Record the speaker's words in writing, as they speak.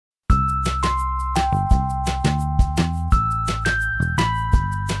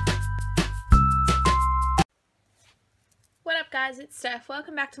guys, it's Steph.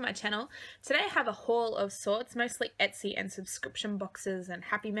 Welcome back to my channel. Today I have a haul of sorts, mostly Etsy and subscription boxes and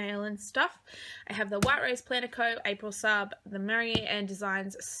Happy Mail and stuff. I have the White Rose Planner Co. April sub, the Mary Ann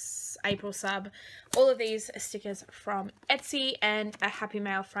Designs April sub, all of these stickers from Etsy, and a Happy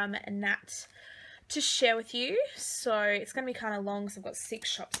Mail from Nat to share with you. So it's going to be kind of long, so I've got 6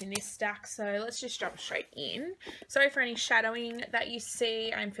 shops in this stack, so let's just jump straight in. Sorry for any shadowing that you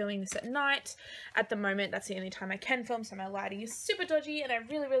see. I'm filming this at night. At the moment, that's the only time I can film, so my lighting is super dodgy and I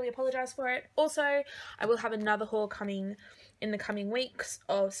really apologize for it. Also, I will have another haul coming in the coming weeks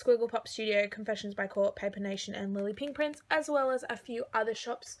of Squiggle Pop Studio, Confessions by Court, Paper Nation and Lily Pink Prints, as well as a few other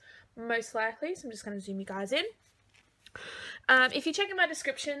shops most likely, so I'm just going to zoom you guys in. If you check in my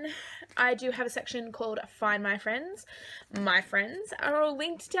description, I do have a section called Find My Friends. My friends are all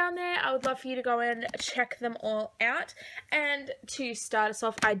linked down there. I would love for you to go and check them all out. And to start us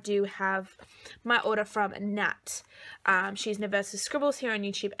off, I do have my order from Nat. She's Nervous Scribbles here on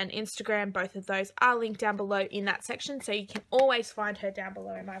YouTube and Instagram. Both of those are linked down below in that section, so you can always find her down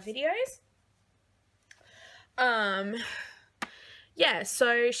below in my videos. Yeah,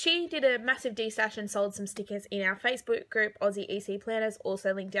 so she did a massive destash and sold some stickers in our Facebook group, Aussie EC Planners,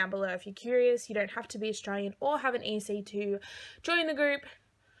 also linked down below if you're curious. You don't have to be Australian or have an EC to join the group,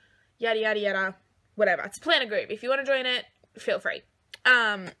 yada, whatever. It's a planner group. If you want to join it, feel free.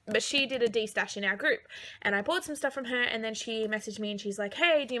 But she did a destash in our group, and I bought some stuff from her, and then she messaged me and she's like,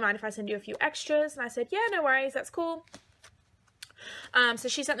 hey, do you mind if I send you a few extras? And I said, yeah, no worries, that's cool. So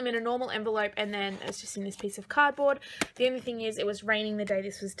she sent them in a normal envelope, and then it's just in this piece of cardboard. The only thing is, it was raining the day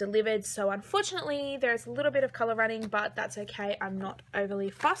this was delivered, so unfortunately there's a little bit of colour running, but that's okay. I'm not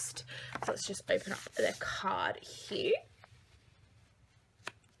overly fussed. So let's just open up the card here.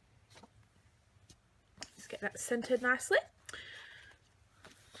 Let's get that centered nicely.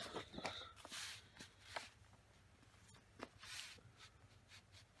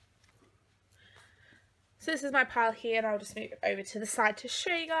 So this is my pile here, and I'll just move it over to the side to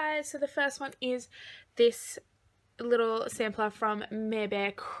show you guys. So the first one is this little sampler from Mare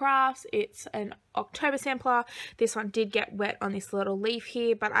Bear Crafts. It's an October sampler. This one did get wet on this little leaf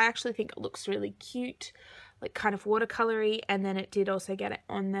here, but I actually think it looks really cute, like kind of watercolory. And then it did also get it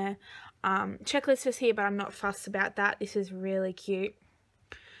on the checklist just here, but I'm not fussed about that. This is really cute.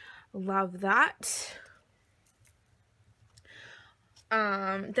 Love that.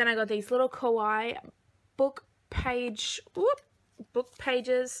 Then I got these little kawaii book pages.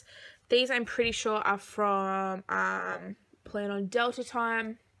 These I'm pretty sure are from Plan on Delta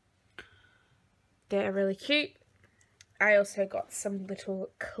Time. They're really cute. I also got some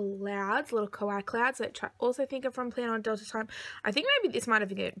little clouds, little kawaii clouds that I also think are from Plan on Delta Time. I think maybe this might have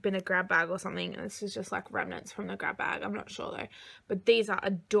been a grab bag or something. This is just like remnants from the grab bag. I'm not sure though. But these are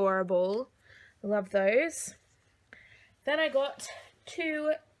adorable. Love those. Then I got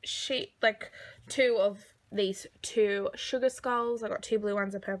two of these 2 sugar skulls. I got 2 blue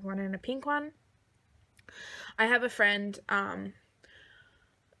ones, a purple one and a pink one. I have a friend, my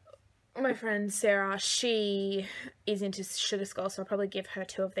friend Sarah, she is into sugar skulls, so I'll probably give her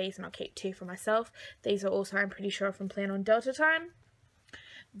 2 of these and I'll keep 2 for myself. These are also, I'm pretty sure, from Plan on Delta Time.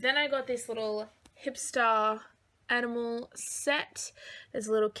 Then I got this little hipster animal set. There's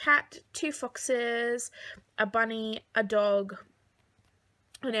a little cat, 2 foxes, a bunny, a dog,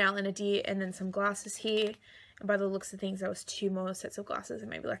 an owl and a deer, and then some glasses here. And by the looks of things, there was 2 more sets of glasses and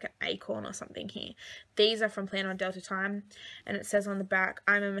maybe like an acorn or something here. These are from Plan on Delta Time, and it says on the back,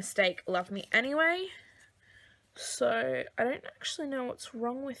 I'm a mistake, love me anyway. So I don't actually know what's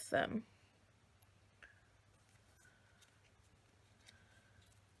wrong with them.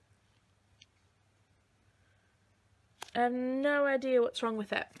 I have no idea what's wrong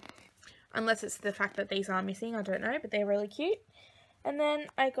with it. Unless it's the fact that these are missing, I don't know, but they're really cute. And then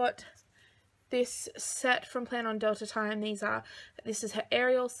I got this set from Plan on Delta Time. This is her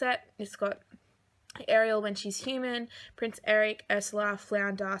Ariel set. It's got Ariel when she's human, Prince Eric, Ursula,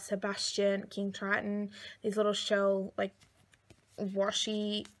 Flounder, Sebastian, King Triton. These little shell, like,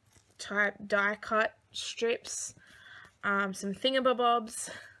 washi type die cut strips. Some thingamabobs,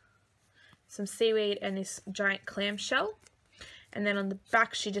 some seaweed, and this giant clam shell. And then on the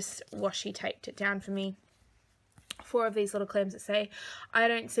back, she just washi taped it down for me. 4 of these little clams that say, I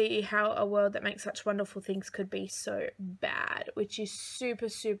don't see how a world that makes such wonderful things could be so bad, which is super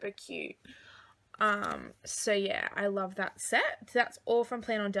cute. So yeah, I love that set. That's all from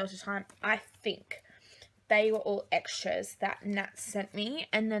Plan on Delta Time. I think they were all extras that Nat sent me,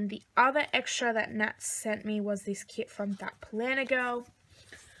 and then the other extra that Nat sent me was this kit from That Planner Girl.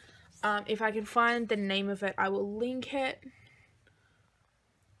 If I can find the name of it, I will link it.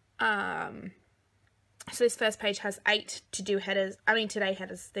 So this first page has 8 to-do headers. I mean, today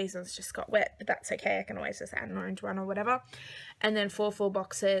headers. These ones just got wet, but that's okay. I can always just add an orange one or whatever. And then 4 full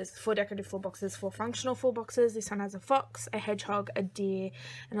boxes, 4 decorative full boxes, 4 functional full boxes. This one has a fox, a hedgehog, a deer,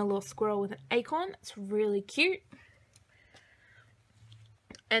 and a little squirrel with an acorn. It's really cute.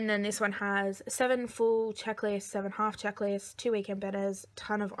 And then this one has 7 full checklists, 7 half checklists, 2 weekend betters,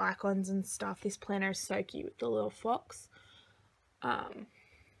 ton of icons and stuff. This planner is so cute with the little fox.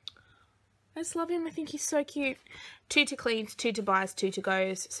 I just love him. I think he's so cute. 2 to cleans, 2 to buys, 2 to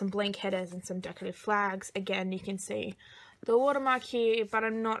goes, some blank headers and some decorative flags. Again, you can see the watermark here, but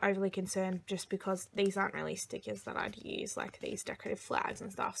I'm not overly concerned just because these aren't really stickers that I'd use, like these decorative flags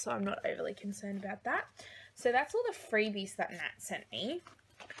and stuff, so I'm not overly concerned about that. So that's all the freebies that Nat sent me.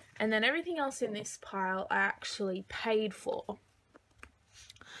 And then everything else in this pile I actually paid for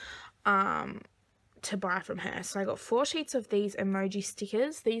to buy from her. So I got 4 sheets of these emoji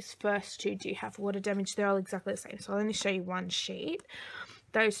stickers. These first 2 do have water damage. They're all exactly the same, so I'll only show you 1 sheet.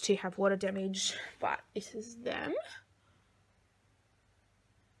 Those 2 have water damage, but this is them.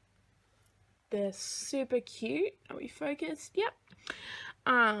 They're super cute. Are we focused? Yep.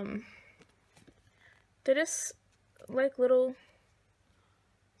 They're just like little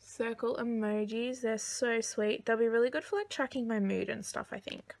circle emojis. They're so sweet. They'll be really good for like tracking my mood and stuff, I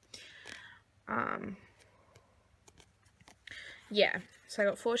think. Yeah, so I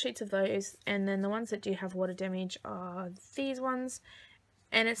got 4 sheets of those, and then the ones that do have water damage are these ones,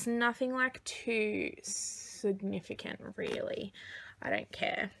 and it's nothing like too significant really. I don't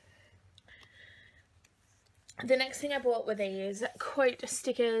care. The next thing I bought were these quote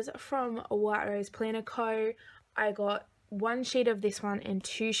stickers from White Rose Planner Co. I got 1 sheet of this one and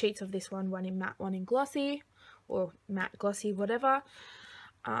 2 sheets of this one, one in matte, one in glossy, or matte glossy, whatever.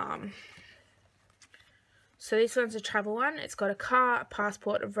 So this one's a travel one. It's got a car, a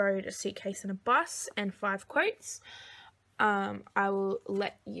passport, a road, a suitcase and a bus, and 5 quotes. I will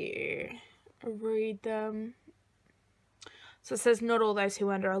let you read them. So it says, not all those who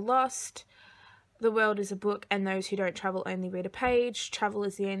wander are lost. The world is a book, and those who don't travel only read a page. Travel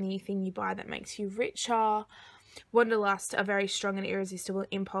is the only thing you buy that makes you richer. Wanderlust, a very strong and irresistible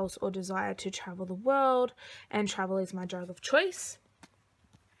impulse or desire to travel the world, and travel is my drug of choice.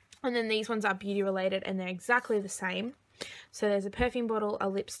 And then these ones are beauty related, and they're exactly the same. So there's a perfume bottle, a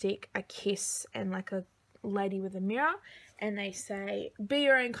lipstick, a kiss, and like a lady with a mirror. And they say, be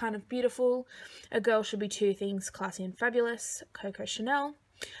your own kind of beautiful. A girl should be 2 things, classy and fabulous. Coco Chanel.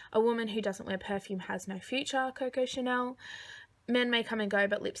 A woman who doesn't wear perfume has no future. Coco Chanel. Men may come and go,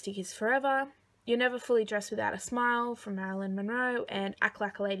 but lipstick is forever. You're never fully dressed without a smile, from Marilyn Monroe. And act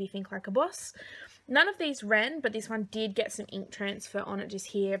like a lady, think like a boss. None of these ran, but this one did get some ink transfer on it just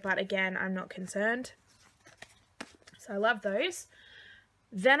here, but again, I'm not concerned. So I love those.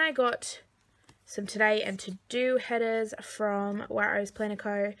 Then I got some today and to-do headers from White Rose Planner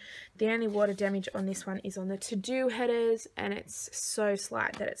Co. The only water damage on this one is on the to-do headers, and it's so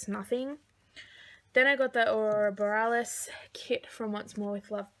slight that it's nothing. Then I got the Aurora Borealis kit from Once More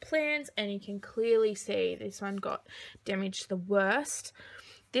With Love Plans, and you can clearly see this one got damaged the worst.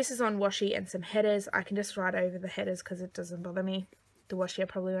 This is on washi and some headers. I can just write over the headers because it doesn't bother me. The washi I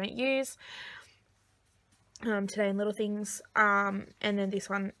probably won't use. Today and Little Things. And then this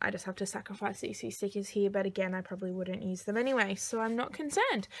one, I just have to sacrifice these 2 stickers here. But again, I probably wouldn't use them anyway. So I'm not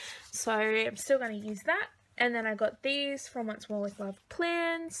concerned. So I'm still going to use that. And then I got these from Once More With Love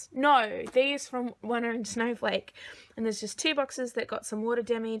Plans. No, these from Wonder and Snowflake. And there's just 2 boxes that got some water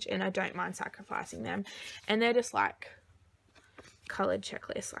damage. And I don't mind sacrificing them. And they're just like coloured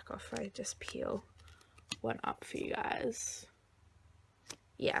checklist. Like if I just peel one up for you guys.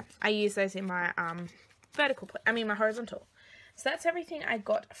 Yeah, I use those in my my horizontal. So that's everything I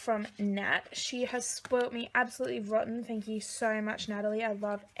got from Nat. She has spoilt me absolutely rotten. Thank you so much, Natalie. I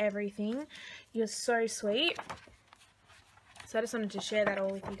love everything. You're so sweet. So I just wanted to share that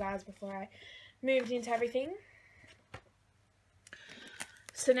all with you guys before I moved into everything.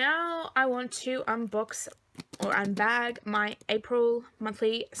 So now I want to unbox or unbag my April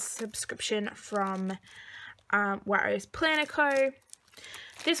monthly subscription from White Rose Planner Co.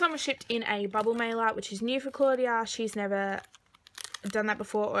 This one was shipped in a bubble mailer, which is new for Claudia. She's never done that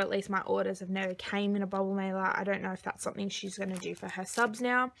before, or at least my orders have never came in a bubble mailer. I don't know if that's something she's going to do for her subs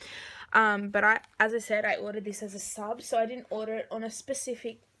now. But as I said, I ordered this as a sub, so I didn't order it on a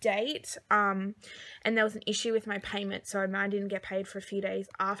specific date. And there was an issue with my payment, so mine didn't get paid for a few days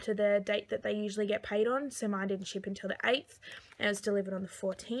after the date that they usually get paid on. So mine didn't ship until the 8th, and it was delivered on the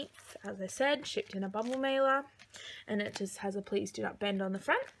 14th. As I said, shipped in a bubble mailer, and it just has a please do not bend on the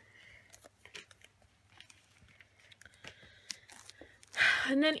front.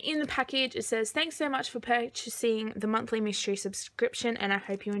 And then in the package it says, thanks so much for purchasing the monthly mystery subscription and I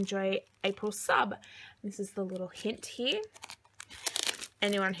hope you enjoy April sub. This is the little hint here.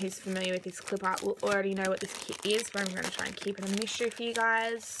 Anyone who's familiar with this clip art will already know what this kit is, but I'm going to try and keep it a mystery for you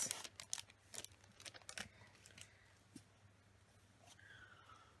guys.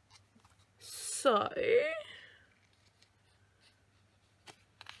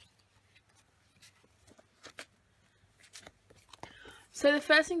 So the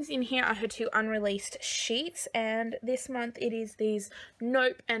first things in here are her 2 unreleased sheets, and this month it is these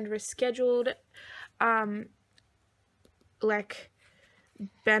nope and rescheduled like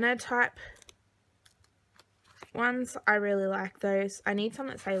banner type ones. I really like those. I need some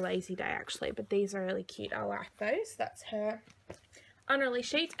that say lazy day actually, but these are really cute. I like those. That's her unreleased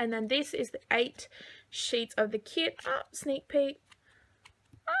sheets. And then this is the 8 sheets of the kit. Oh, sneak peek.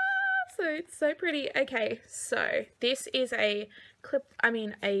 So it's so pretty. Okay, so this is a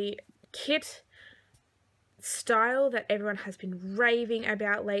kit style that everyone has been raving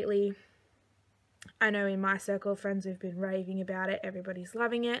about lately. I know in my circle of friends we've been raving about it. Everybody's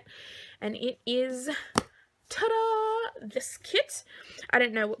loving it. And it is, ta-da, this kit. I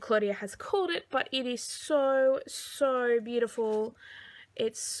don't know what Claudia has called it, but it is so, so beautiful.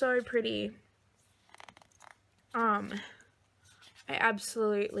 It's so pretty. I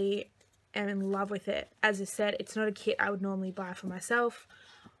absolutely am in love with it. As I said, it's not a kit I would normally buy for myself,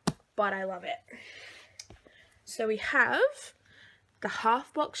 but I love it. So we have the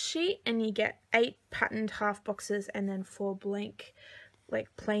half box sheet, and you get 8 patterned half boxes and then 4 blank, like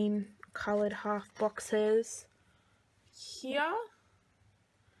plain coloured half boxes here.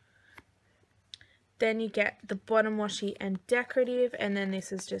 Then you get the bottom washi and decorative, and then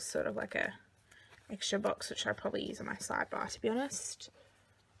this is just sort of like a extra box which I probably use on my sidebar, to be honest.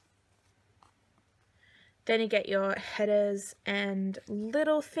 Then you get your headers and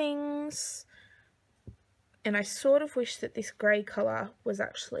little things. And I sort of wish that this grey colour was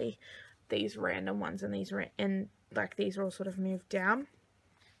actually these random ones, and these are all sort of moved down.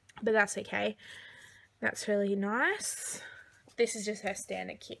 But that's okay. That's really nice. This is just her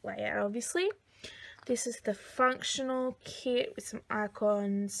standard kit layout, obviously. This is the functional kit with some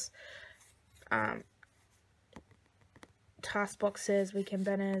icons, task boxes, weekend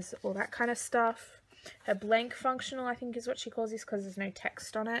banners, all that kind of stuff. Her blank functional, I think is what she calls this, because there's no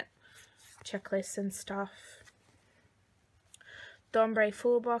text on it. Checklists and stuff. Dombre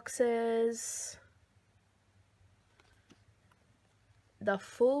full boxes. The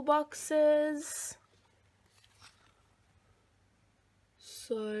full boxes.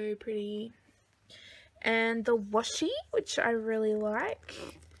 So pretty. And the washi, which I really like.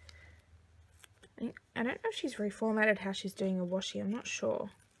 I don't know if she's reformatted how she's doing a washi. I'm not sure.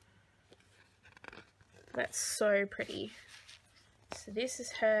 That's so pretty. So this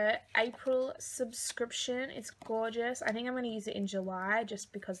is her April subscription. It's gorgeous. I think I'm going to use it in July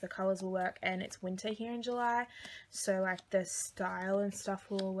just because the colours will work, and it's winter here in July. So like the style and stuff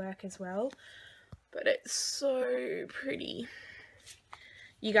will work as well. But it's so pretty.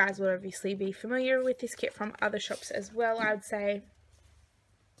 You guys will obviously be familiar with this kit from other shops as well, I would say.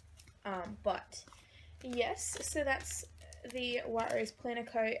 But yes, so that's the White Rose Planner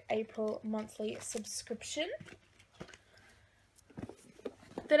Co. April monthly subscription.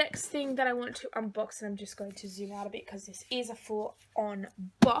 The next thing that I want to unbox, and I'm just going to zoom out a bit because this is a full-on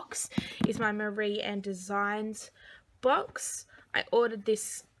box, is my Marie and Designs box. I ordered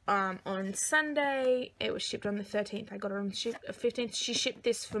this on Sunday. It was shipped on the 13th. I got it on the 15th. She shipped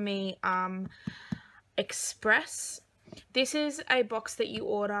this for me express. This is a box that you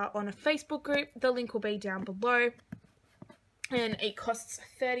order on a Facebook group. The link will be down below. And it costs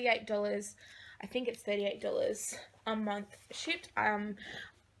 $38. I think it's $38 a month shipped.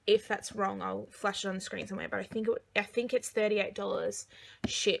 If that's wrong, I'll flash it on the screen somewhere. But I think it's $38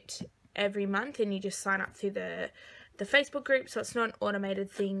 shipped every month, and you just sign up through the Facebook group. So it's not an automated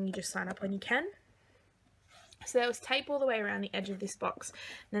thing. You just sign up when you can. So there was tape all the way around the edge of this box.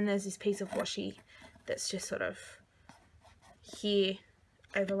 And then there's this piece of washi that's just sort of here,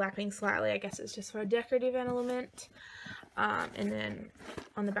 overlapping slightly. I guess it's just for a decorative element. And then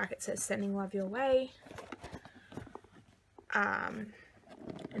on the back it says sending love your way.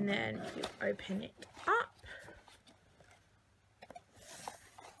 And then you open it up.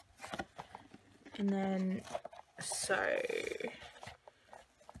 And then, so,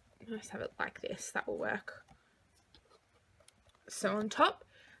 let's have it like this, that will work. So on top,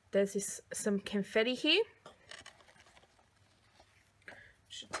 there's some confetti here.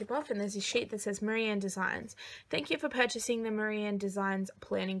 tip off, and there's a sheet that says Marianne Designs. Thank you for purchasing the Marianne Designs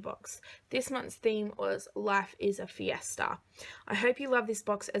planning box. This month's theme was Life is a Fiesta. I hope you love this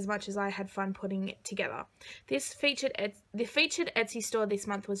box as much as I had fun putting it together. The featured Etsy store this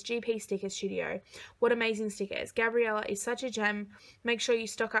month was GP Sticker Studio. What amazing stickers. Gabriella is such a gem. Make sure you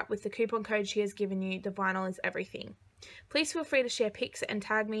stock up with the coupon code she has given you. The vinyl is everything. Please feel free to share pics and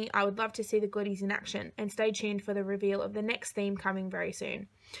tag me. I would love to see the goodies in action, and stay tuned for the reveal of the next theme coming very soon.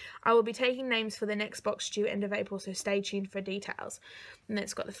 I will be taking names for the next box due end of April, so stay tuned for details. And then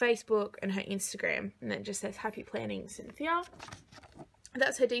it's got the Facebook and her Instagram, and then it just says Happy Planning Cynthia.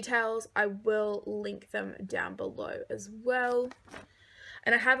 That's her details. I will link them down below as well.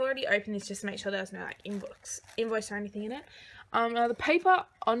 And I have already opened this just to make sure there's no like invoice or anything in it. Now the paper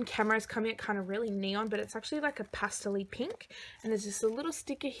on camera is coming out kind of really neon, but it's actually like a pastel-y pink. And there's just a little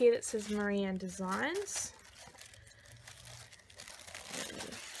sticker here that says Marianne Designs.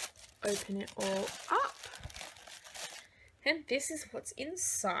 Open it all up. And this is what's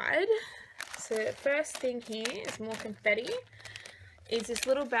inside. So the first thing here is more confetti. Is this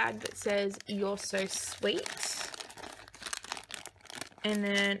little bag that says You're So Sweet. And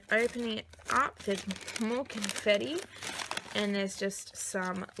then opening it up, there's more confetti. And there's just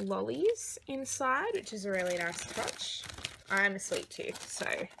some lollies inside, which is a really nice touch. I'm a sweet tooth, so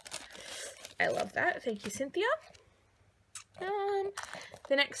I love that. Thank you, Cynthia.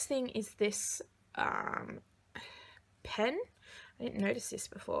 The next thing is this pen. I didn't notice this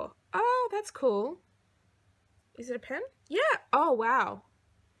before. Oh, that's cool. Is it a pen? Yeah. Oh, wow.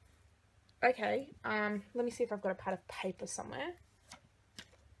 Okay. Let me see if I've got a pad of paper somewhere.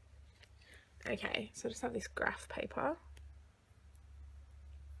 Okay, so I just have this graph paper.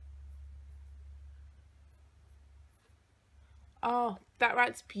 Oh, that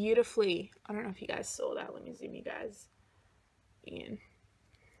writes beautifully. I don't know if you guys saw that. Let me zoom you guys in.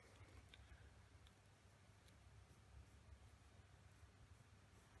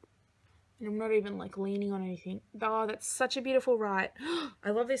 And I'm not even like leaning on anything. Oh, that's such a beautiful write.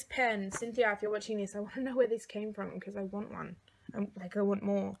 I love this pen. Cynthia, if you're watching this, I want to know where this came from because I want one. I want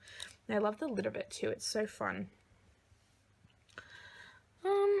more. And I love the lid of it too. It's so fun.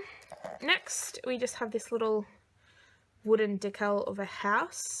 Next, we just have this little wooden decal of a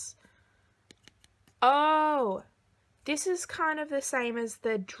house. Oh, this is kind of the same as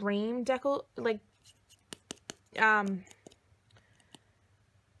the dream decal, like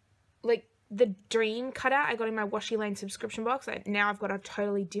the dream cutout I got in my Washi Lane subscription box. Now I've got a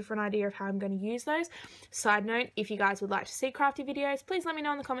totally different idea of how I'm going to use those. Side note, if you guys would like to see crafty videos, please let me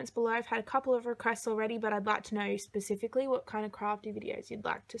know in the comments below. I've had a couple of requests already, but I'd like to know specifically what kind of crafty videos you'd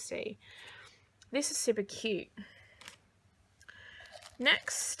like to see. This is super cute.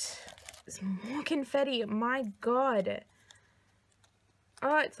 Next is more confetti. My god.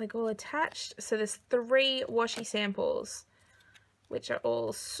 Oh, it's like all attached. So there's 3 washi samples, which are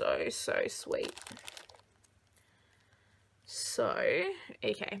all so sweet. So,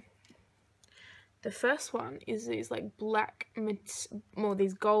 okay. The first one is these like black,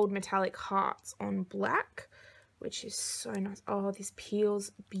 these gold metallic hearts on black, which is so nice. Oh, this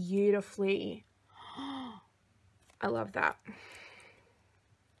peels beautifully. I love that.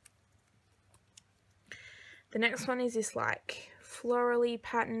 The next one is this like florally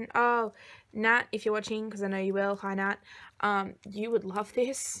pattern. Oh, Nat, if you're watching, because I know you will. Hi, Nat. You would love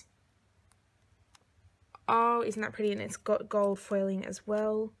this. Oh, isn't that pretty? And it's got gold foiling as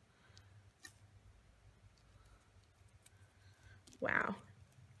well. Wow.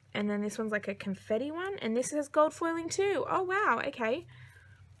 And then this one's like a confetti one, and this has gold foiling too. Oh, wow. Okay.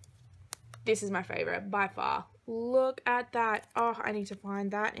 This is my favorite by far. Look at that. Oh, I need to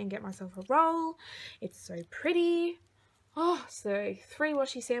find that and get myself a roll. It's so pretty. Oh, so 3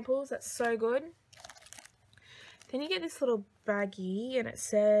 washi samples. That's so good. Then you get this little baggie, and it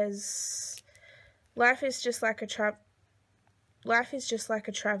says, "Life is just like a traveling.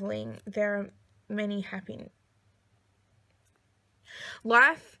 There are many happy.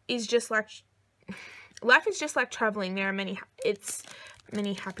 Life is just like traveling. There are many. It's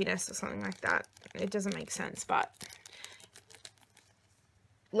many happiness or something like that. It doesn't make sense, but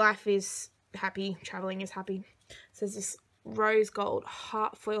life is happy. Traveling is happy." So there's this rose gold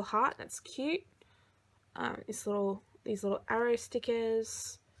heart foil heart. That's cute. These little arrow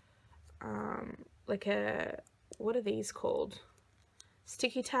stickers. Like a, what are these called?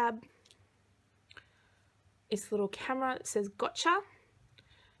 Sticky tab. This little camera that says gotcha.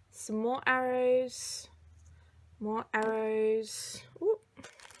 Some more arrows. More arrows. Ooh.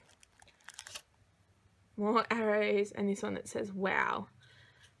 More arrows. And this one that says wow.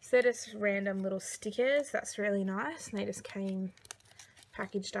 So they're just random little stickers. That's really nice. And they just came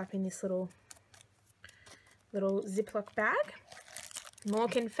packaged up in this little Ziploc bag. More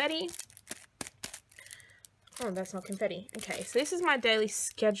confetti. Oh, that's not confetti. Okay, so this is my daily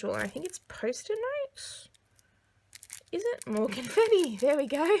schedule, and I think it's post-it notes. Is it? More confetti. There we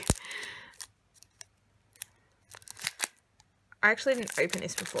go. I actually didn't open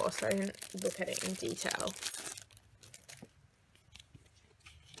this before, so I didn't look at it in detail.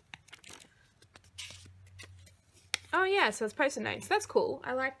 Oh yeah, so it's post-it notes. That's cool.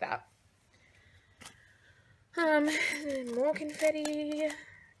 I like that. More confetti.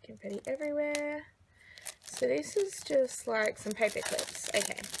 Confetti everywhere. So this is just like some paper clips.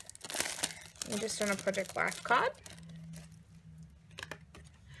 Okay. I'm just on a Project Life card.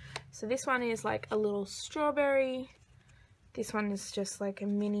 So this one is like a little strawberry. This one is just like a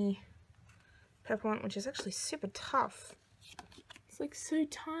mini purple one, which is actually super tough. It's like so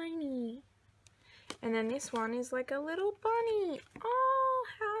tiny. And then this one is like a little bunny. Oh,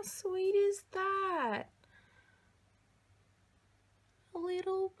 how sweet is that? A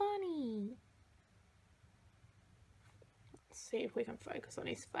little bunny. Let's see if we can focus on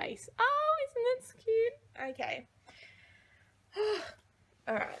his face. Oh, isn't that cute? Okay.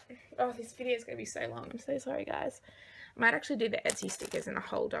 Alright. Oh, this video is going to be so long. I'm so sorry, guys. I might actually do the Etsy stickers in a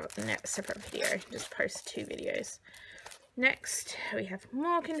whole separate video. Just post 2 videos. Next, we have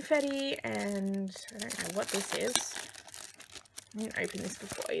more confetti, and I don't know what this is. I didn't open this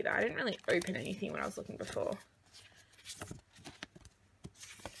before either. I didn't really open anything when I was looking before.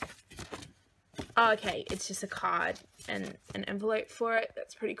 Oh, okay, it's just a card and an envelope for it.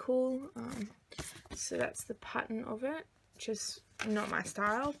 That's pretty cool. So that's the pattern of it. Just not my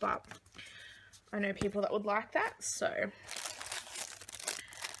style, but I know people that would like that. So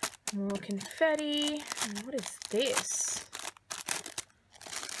more confetti. And what is this?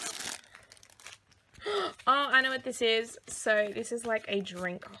 Oh, I know what this is. So this is like a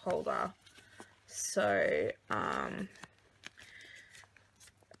drink holder. So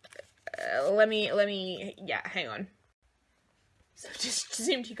let me yeah, hang on. So just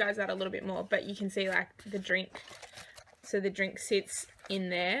zoomed you guys out a little bit more, but you can see like the drink. So the drink sits in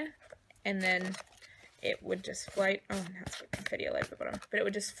there, and then it would just float. Oh, now it's got confetti all over the bottom. But it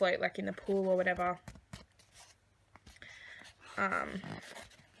would just float like in the pool or whatever. And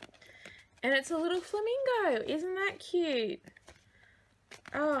it's a little flamingo. Isn't that cute?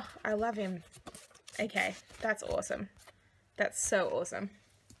 Oh, I love him. Okay, that's awesome. That's so awesome.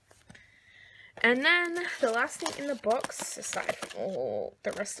 And then the last thing in the box, aside from all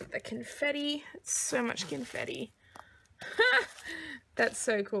the rest of the confetti, it's so much confetti. That's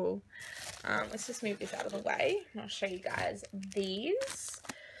so cool. Let's just move this out of the way and I'll show you guys these.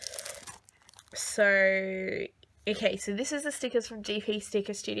 So, okay, so this is the stickers from GP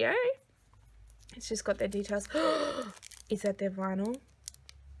Sticker Studio. It's just got their details. Is that their vinyl?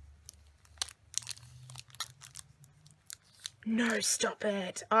 No, stop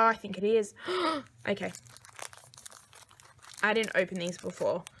it. Oh, I think it is. Okay. I didn't open these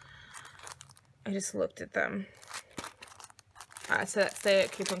before. I just looked at them. So that's the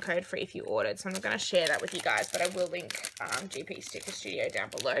coupon code for if you ordered. So I'm not going to share that with you guys, but I will link GP Sticker Studio down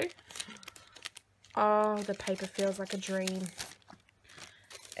below. Oh, the paper feels like a dream.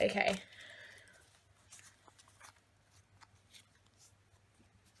 Okay.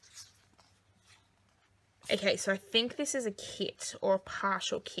 Okay, so I think this is a kit or a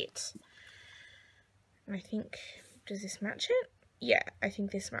partial kit. And I think, does this match it? Yeah, I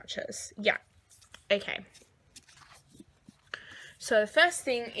think this matches. Yeah. Okay. So the first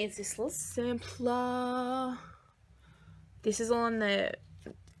thing is this little sampler. This is all on the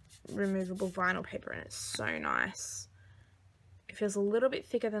removable vinyl paper and it's so nice. It feels a little bit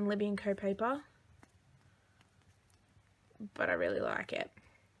thicker than Libby & Co paper, but I really like it.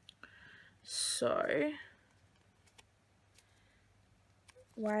 So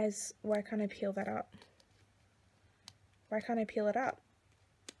why can't I peel that up? Why can't I peel it up?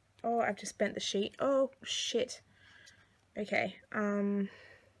 Oh, I've just bent the sheet. Oh shit. Okay,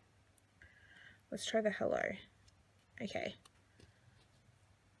 let's try the hello. Okay.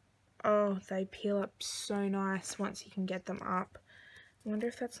 Oh, they peel up so nice once you can get them up. I wonder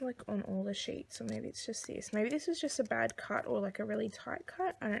if that's like on all the sheets, or maybe it's just this. Maybe this is just a bad cut or like a really tight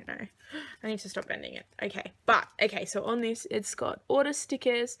cut. I don't know. I need to stop bending it. Okay, but okay, so on this it's got order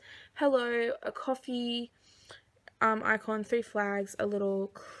stickers, hello, a coffee icon, 3 flags, a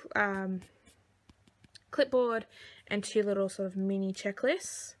little clipboard, and 2 little sort of mini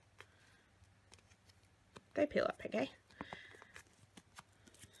checklists. They peel up, okay.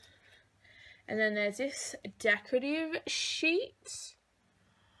 And then there's this decorative sheet.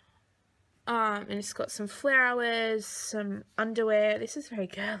 And it's got some flowers, some underwear. This is very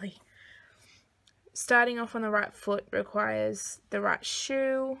girly. Starting off on the right foot requires the right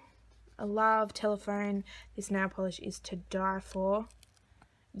shoe, a love, telephone. This nail polish is to die for.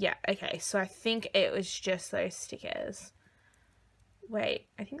 Yeah, okay, so I think it was just those stickers. Wait,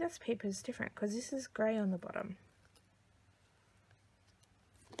 I think that's paper's different because this is grey on the bottom.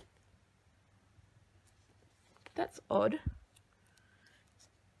 That's odd.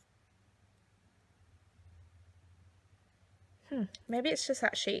 Maybe it's just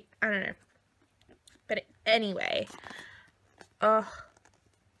that sheet. I don't know. But anyway. Oh.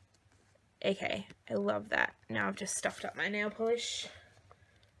 Okay, I love that. Now I've just stuffed up my nail polish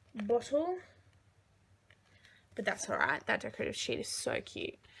bottle. But that's alright. That decorative sheet is so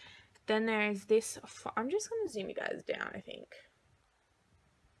cute. Then there is this. I'm just going to zoom you guys down, I think.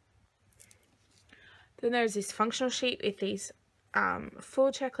 Then there's this functional sheet with these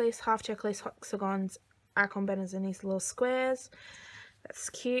full checklist, half checklist, hexagons, icon banners, and these little squares. That's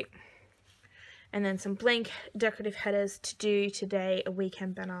cute. And then some blank decorative headers to do today, a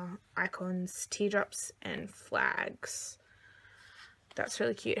weekend banner, icons, teardrops, and flags. That's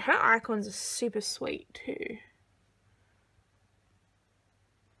really cute. Her icons are super sweet too.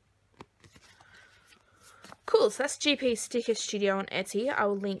 Cool, so that's GP Sticker Studio on Etsy. I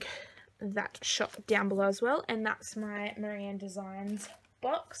will link that shop down below as well. And that's my Marianne Designs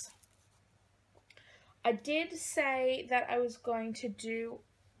box. I did say that I was going to do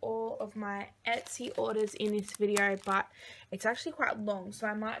all of my Etsy orders in this video, but it's actually quite long, so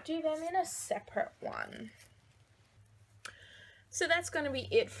I might do them in a separate one. So that's going to be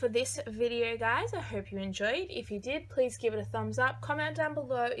it for this video, guys. I hope you enjoyed. If you did, please give it a thumbs up. Comment down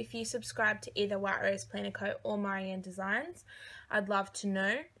below if you subscribe to either White Rose Planner Co. or Marianne Designs. I'd love to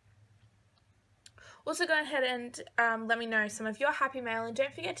know. Also, go ahead and let me know some of your happy mail, and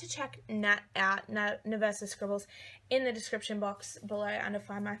don't forget to check Nat out, Naversa Scribbles, in the description box below under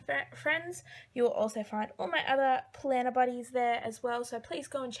Find My Friends. You will also find all my other planner buddies there as well, so please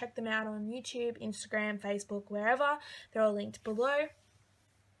go and check them out on YouTube, Instagram, Facebook, wherever. They're all linked below.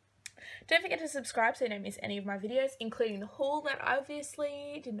 Don't forget to subscribe so you don't miss any of my videos, including the haul that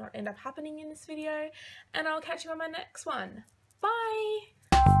obviously did not end up happening in this video, and I'll catch you on my next one. Bye!